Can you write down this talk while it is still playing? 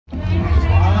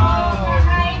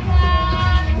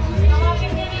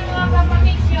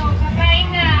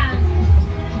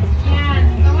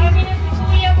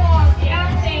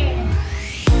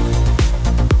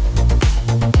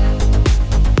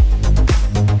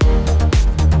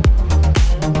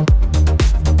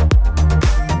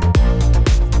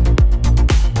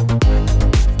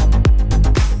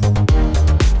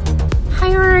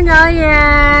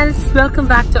Welcome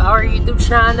back to our YouTube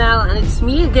channel, and it's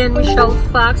me again, Michelle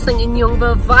Fox, ang inyong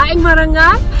Vavaeng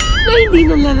Marangal na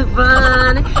hindi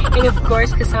nalalaban. And of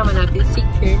course, kasama natin si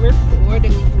Kramer Ford,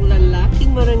 ang inyong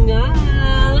lalaking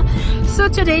Marangal. So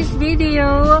today's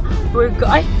video,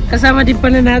 kasama din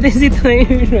pala natin si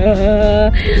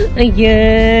Tyra.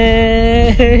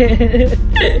 Ayan.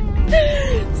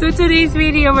 So today's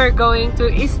video, we're going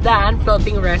to Isdaan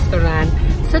Floating Restaurant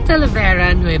sa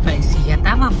Talavera Nueva Ecija.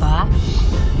 Tama ba?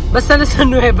 Basta na sa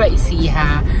Nueva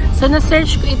Ecija. So,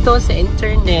 na-search ko ito sa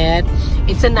internet.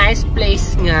 It's a nice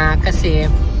place nga kasi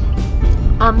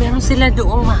meron sila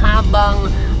doong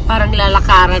mahabang parang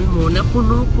lalakaran mo na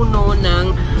puno-puno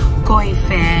ng koi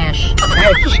fish.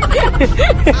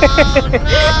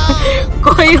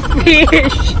 Koi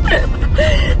fish.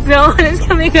 So, alas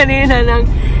kami kanina ng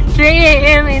 3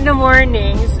 AM in the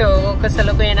morning. So,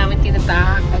 kasalukuyan namin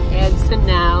tinatahak ang EDSA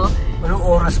now. Anong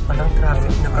oras pa lang traffic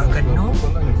na kagad, no?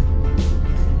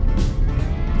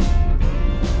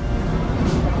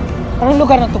 Anong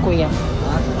lugar na to, kuya?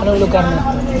 Anong lugar na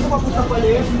to?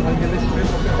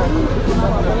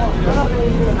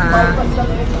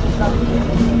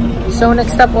 So,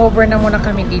 nag-stop over na muna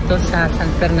kami dito sa San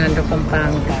Fernando,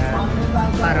 Pampanga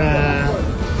para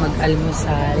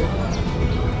mag-almusal.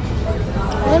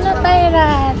 Ano,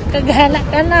 Tyra? Kagala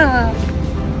ka na.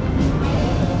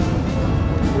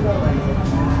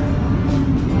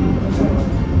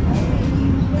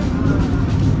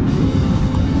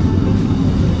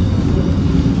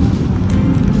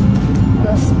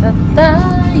 Basta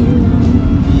tayo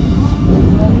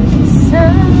mag-isa.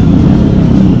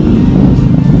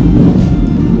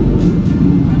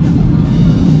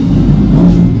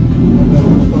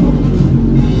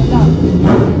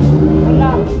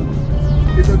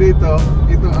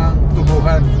 Dito ang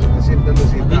tubuhan ng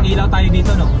Sindalusita. Hindi ilaw tayo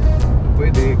dito, no?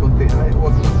 Pwede, konti. Ay,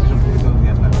 huwag lang. Dito,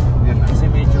 yan lang. Yan lang. Kasi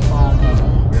medyo pa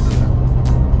Ganun lang.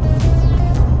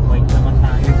 wait naman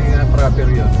tayo. Hindi nga proper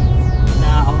yun.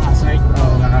 Na-hazard.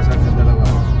 Oo, nakasal sa dalawa.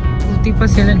 Buti pa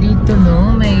sila dito,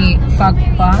 no? May fog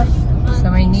pa sa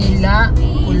Maynila.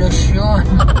 Polusyon.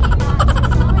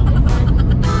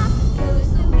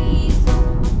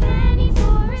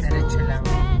 Diretso lang.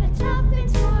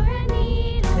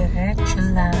 Diretso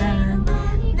lang.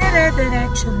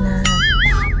 Diretso lang.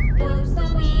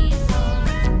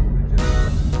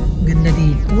 Ganda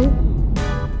dito.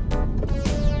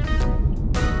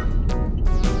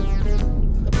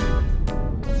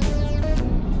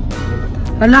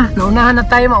 Hala, naunahan na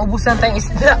tayo, maubusan tayong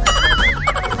isda.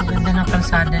 Ang ganda ng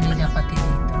kalsada nila pati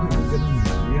dito. Ganun.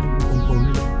 Yan ang kumpaw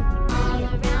nila.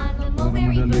 Para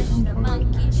madali ang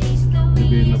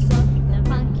pag-develop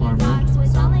ng farmer.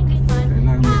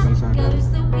 Kailangan may kalsada.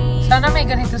 Sana may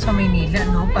ganito sa Maynila,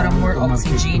 no? Para more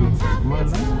oxygen. Mahal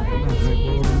lang.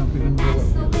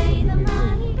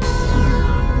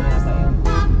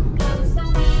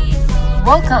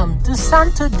 Welcome to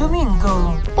Santo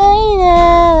Domingo. Tyra,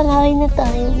 malawin na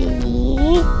tayo,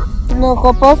 baby.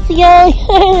 Nakapasya.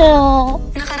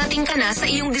 Nakarating ka na sa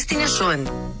iyong destinasyon.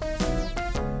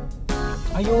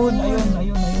 Ayun.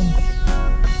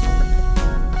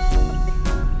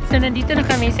 So, nandito na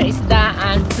kami sa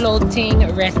Isdaan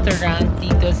Floating Restaurant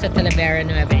dito sa Talavera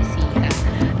Nueva Ecija.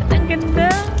 At ang ganda!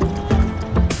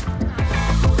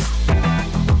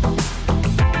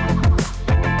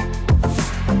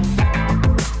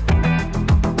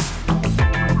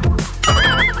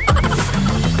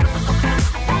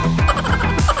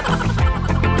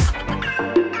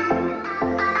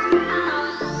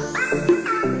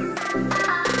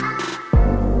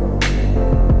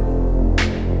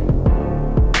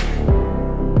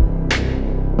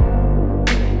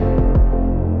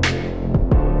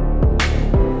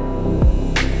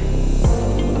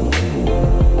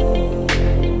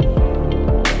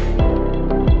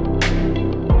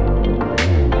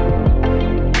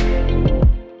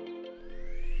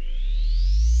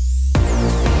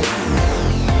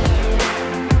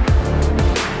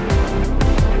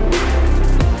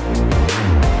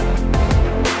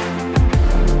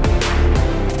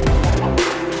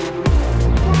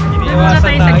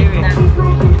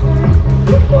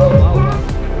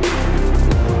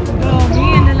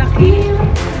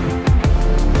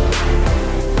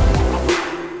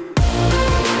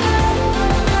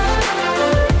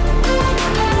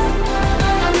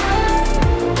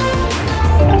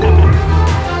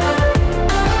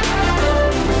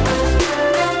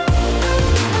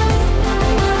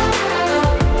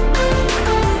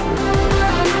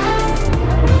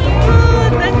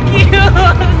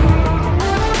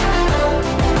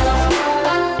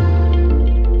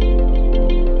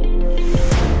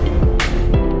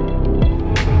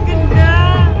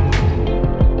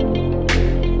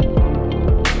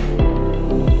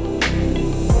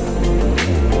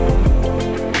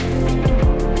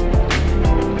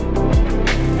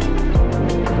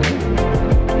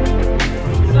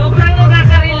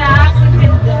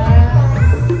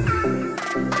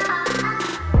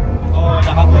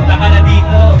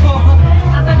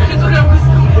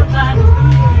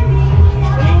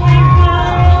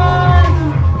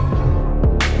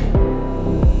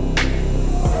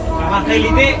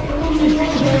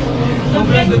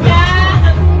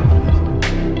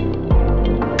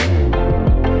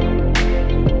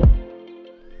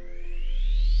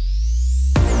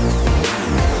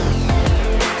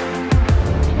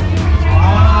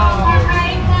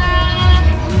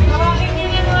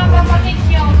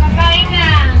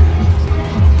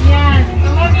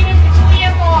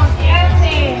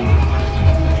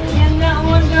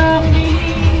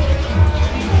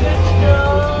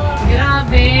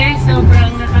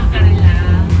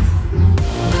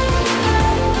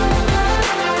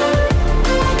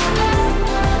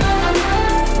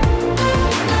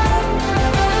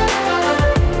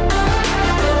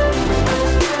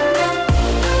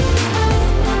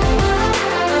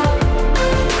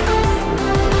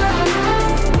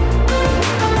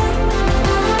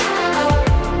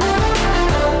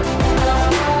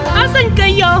 naman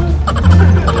kayo?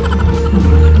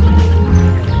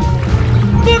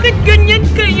 Bakit ganyan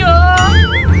kayo?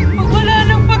 Pag wala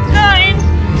ng pagkain,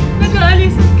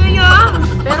 nag-aalisan kayo.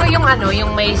 Pero yung ano,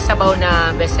 yung may sabaw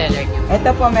na bestseller niyo? Ito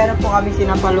po, meron po kami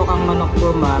sinampalukang manok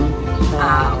po, ma'am.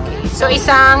 Okay. So,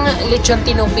 isang lechon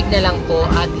tinupig na lang po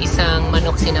at isang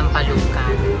manok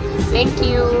sinampalukan. Thank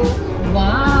you.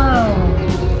 Wow!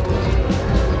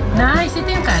 Nice. Ito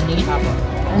yung kanin.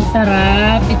 Ang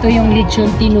sarap. Ito yung lechon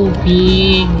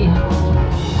tinupig.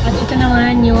 At ito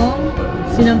naman yung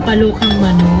sinampalukang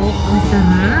manok. Ang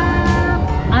sarap.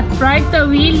 At fried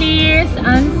tawilis.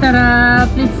 Ang sarap.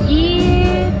 Let's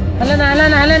eat. Hala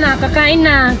na. Kakain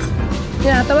na.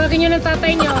 Yeah, tawagin nyo ng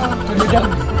tatay nyo.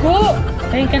 Ko!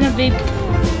 Kain ka na, babe.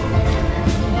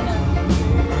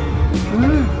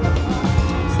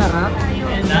 Sarap.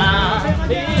 And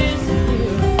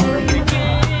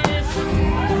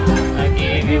I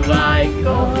give you my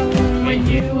call when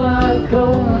you are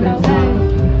gone away.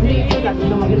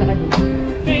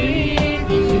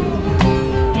 Baby, you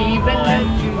even let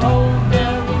you hold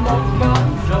the remote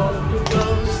control to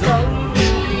go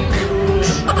slowly.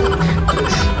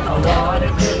 I wanna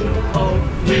go home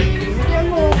with you.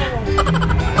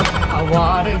 I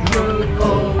wanna go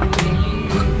home with you.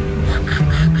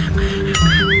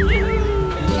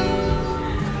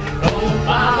 Kung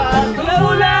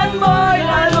pagkulan mo'y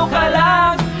lalo ka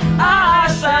lang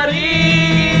aasarin.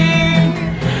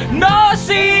 No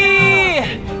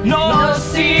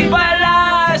si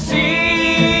balasi.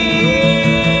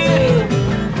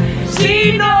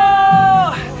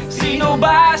 Sino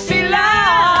ba sila?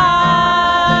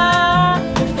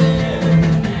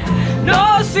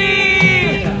 No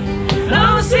si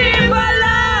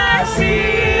balasi.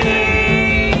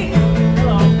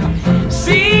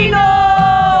 Sino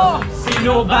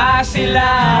ba sila?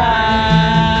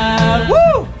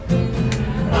 Woo!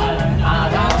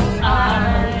 Araw-araw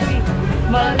ay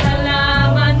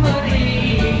malalaman mo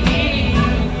rin.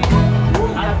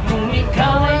 At kung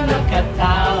ikaw ay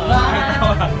nakatawa,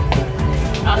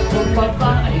 ako pa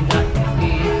ba ay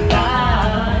nakikita?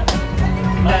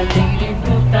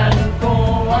 Malilimutan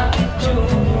ko ang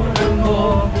itsura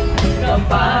mo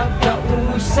kapag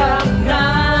kausap na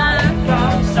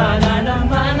ikaw. Sana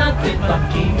naman ako'y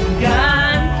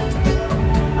pakinggan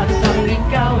at kung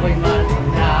ikaw ay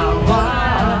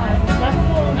matunawan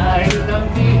ay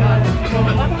damdihan ko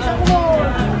ang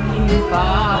aking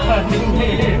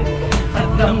pahalingin at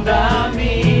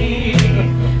damdamin.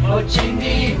 O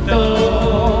chinito,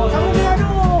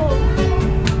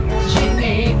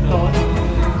 chinito.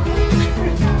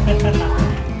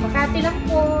 Makati lang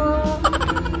po.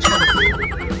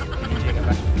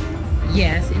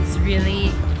 Yes, it's really...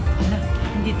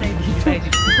 Hindi tayo.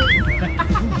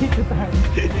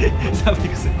 Sabi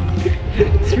ko sa'yo.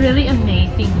 It's really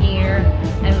amazing here.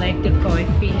 I like the koi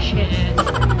fishes.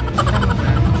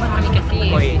 Marami kasi.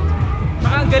 Wait.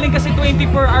 Galing kasi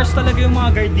 24 hours talaga yung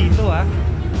mga guard dito, ha?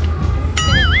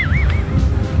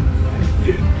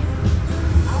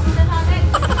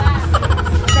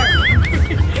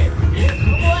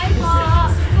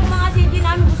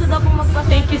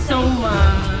 Thank you so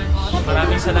much.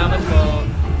 Maraming salamat po.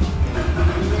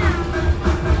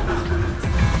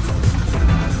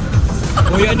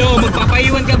 Uy,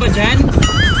 magpapaiwan ka ba dyan?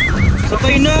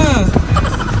 Sakay na!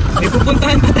 May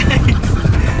pupuntahan pa tayo.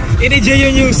 In-enjoy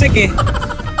yung music eh.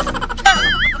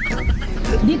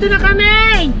 Dito na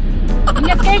kami!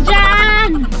 Ingat kayo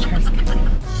dyan!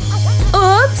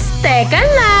 Oops! Teka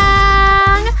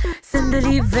lang!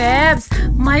 Sandali, Vebs!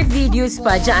 May videos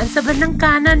pa dyan sa bandang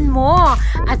kanan mo.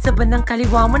 At sa bandang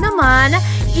kaliwa mo naman,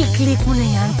 i-click mo na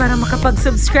yan para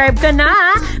makapag-subscribe ka na.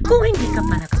 Kung hindi ka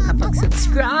pa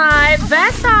nakakapag-subscribe,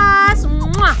 Vesos!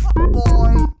 Mwah!